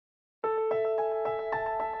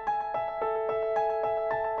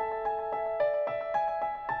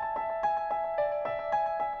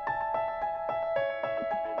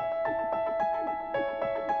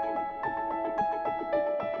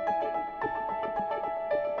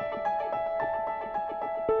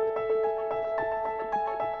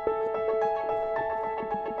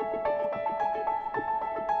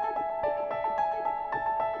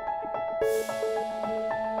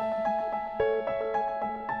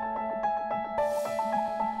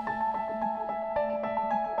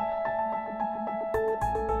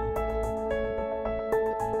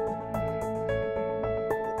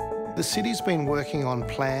The city's been working on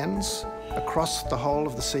plans across the whole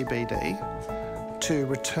of the CBD to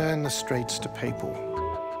return the streets to people.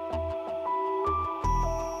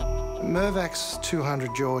 Mirvac's 200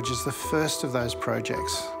 George is the first of those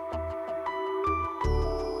projects.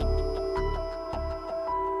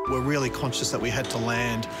 We're really conscious that we had to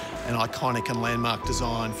land an iconic and landmark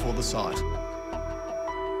design for the site.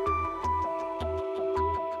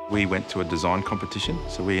 We went to a design competition,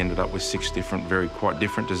 so we ended up with 6 different, quite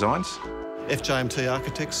different designs. FJMT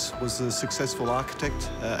Architects was the successful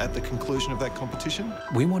architect at the conclusion of that competition.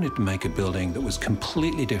 We wanted to make a building that was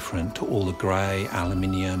completely different to all the grey,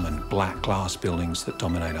 aluminium and black glass buildings that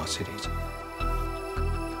dominate our cities.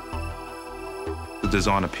 The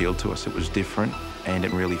design appealed to us. It was different and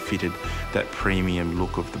it really fitted that premium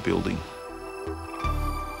look of the building.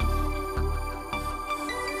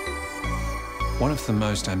 One of the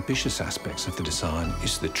most ambitious aspects of the design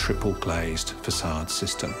is the triple glazed facade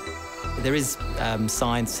system. There is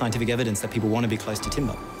scientific evidence that people want to be close to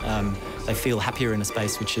timber. They feel happier in a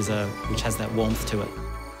space which has that warmth to it.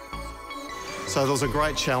 So there was a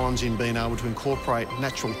great challenge in being able to incorporate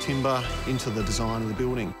natural timber into the design of the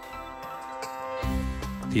building.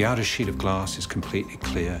 The outer sheet of glass is completely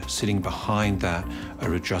clear. Sitting behind that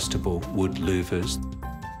are adjustable wood louvers.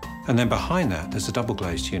 And then behind that, there's a double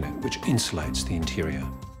glazed unit which insulates the interior.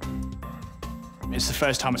 It's the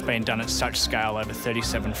first time it's been done at such scale, over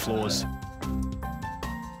 37 floors.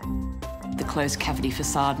 The closed cavity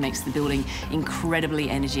facade makes the building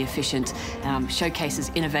incredibly energy efficient, showcases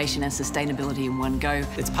innovation and sustainability in one go.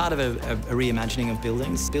 It's part of a reimagining of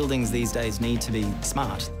buildings. Buildings these days need to be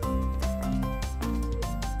smart.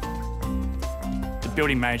 The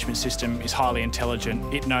building management system is highly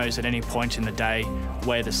intelligent. It knows at any point in the day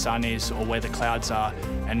where the sun is or where the clouds are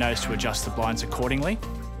and knows to adjust the blinds accordingly.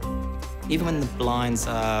 Even when the blinds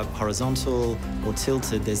are horizontal or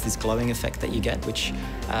tilted, there's this glowing effect that you get, which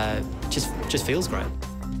just feels great.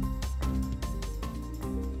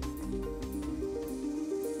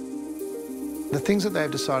 The things that they've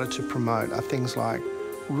decided to promote are things like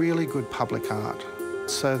really good public art,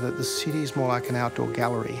 so that the city's more like an outdoor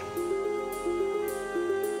gallery.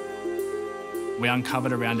 We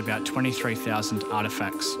uncovered around about 23,000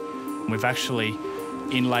 artefacts. We've actually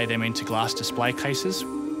inlaid them into glass display cases.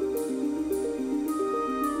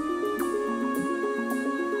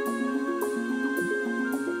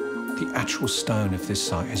 The actual stone of this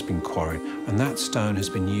site has been quarried, and that stone has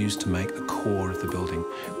been used to make the core of the building.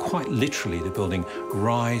 Quite literally, the building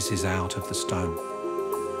rises out of the stone.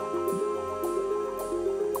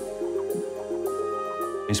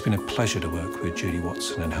 It's been a pleasure to work with Judy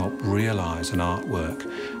Watson and help realise an artwork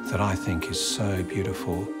that I think is so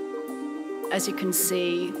beautiful. As you can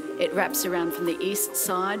see, it wraps around from the east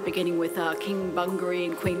side, beginning with King Bungaree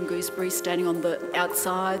and Queen Gooseberry standing on the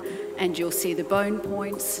outside, and you'll see the bone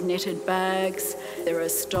points, netted bags. There are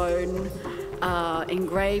stone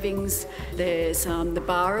engravings. There's the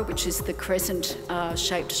bara, which is the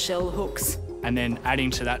crescent-shaped shell hooks. And then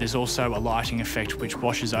adding to that, there's also a lighting effect which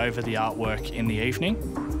washes over the artwork in the evening.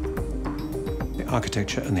 The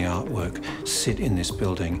architecture and the artwork sit in this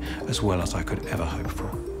building as well as I could ever hope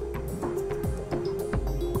for.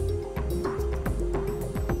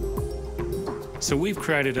 So we've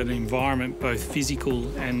created an environment, both physical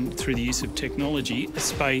and through the use of technology, a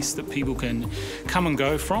space that people can come and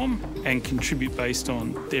go from and contribute based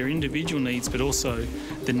on their individual needs, but also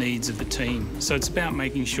the needs of the team. So it's about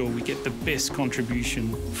making sure we get the best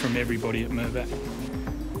contribution from everybody at Mirvac.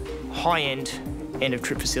 High-end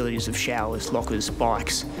end-of-trip facilities of showers, lockers,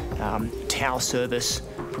 bikes, towel service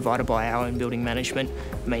provided by our own building management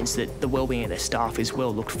means that the wellbeing of their staff is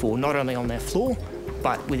well looked for, not only on their floor,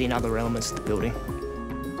 but within other elements of the building.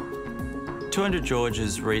 200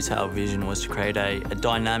 George's retail vision was to create a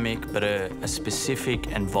dynamic but a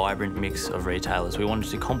specific and vibrant mix of retailers. We wanted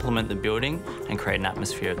to complement the building and create an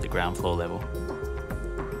atmosphere at the ground floor level.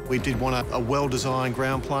 We did want a well-designed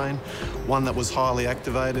ground plane, one that was highly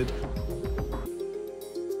activated.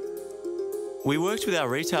 We worked with our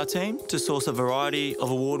retail team to source a variety of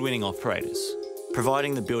award-winning operators,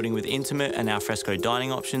 providing the building with intimate and alfresco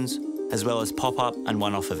dining options, as well as pop-up and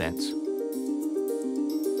one-off events.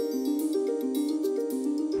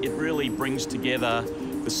 It really brings together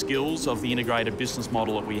the skills of the integrated business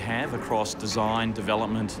model that we have across design,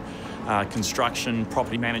 development, construction,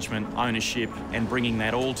 property management, ownership, and bringing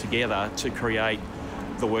that all together to create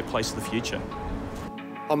the workplace of the future.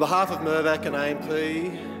 On behalf of Mirvac and AMP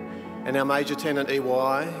and our major tenant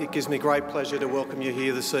EY, it gives me great pleasure to welcome you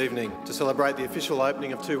here this evening to celebrate the official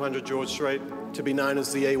opening of 200 George Street, to be known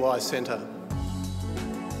as the EY Centre.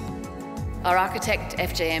 Our architect,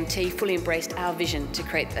 FJMT, fully embraced our vision to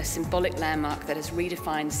create a symbolic landmark that has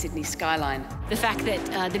redefined Sydney's skyline. The fact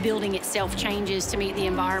that the building itself changes to meet the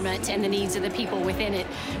environment and the needs of the people within it,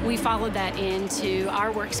 we followed that into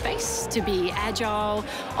our workspace to be agile,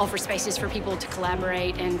 offer spaces for people to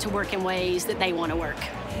collaborate and to work in ways that they want to work.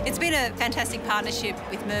 It's been a fantastic partnership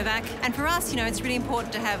with Mirvac, and for us, it's really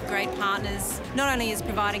important to have great partners. Not only is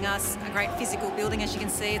providing us a great physical building, as you can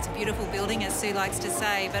see, it's a beautiful building, as Sue likes to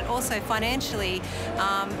say, but also financially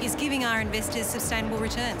is giving our investors sustainable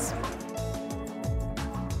returns.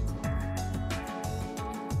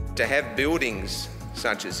 To have buildings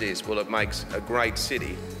such as this, well, it makes a great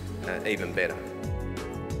city even better.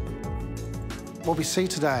 What we see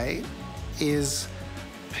today is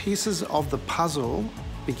pieces of the puzzle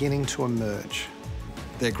beginning to emerge.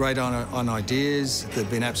 They're great on ideas, they've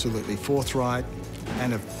been absolutely forthright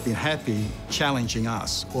and have been happy challenging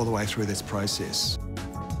us all the way through this process.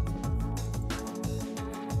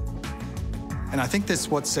 And I think that's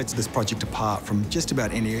what sets this project apart from just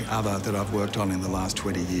about any other that I've worked on in the last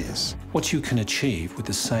 20 years. What you can achieve with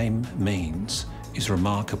the same means is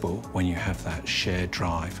remarkable when you have that shared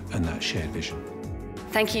drive and that shared vision.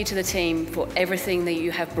 Thank you to the team for everything that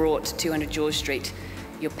you have brought to 200 George Street.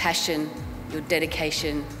 Your passion, your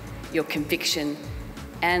dedication, your conviction,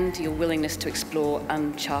 and your willingness to explore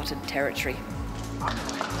uncharted territory.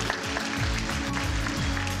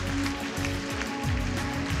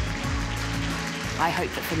 I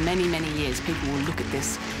hope that for many, many years, people will look at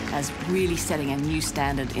this as really setting a new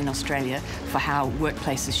standard in Australia for how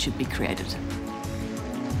workplaces should be created.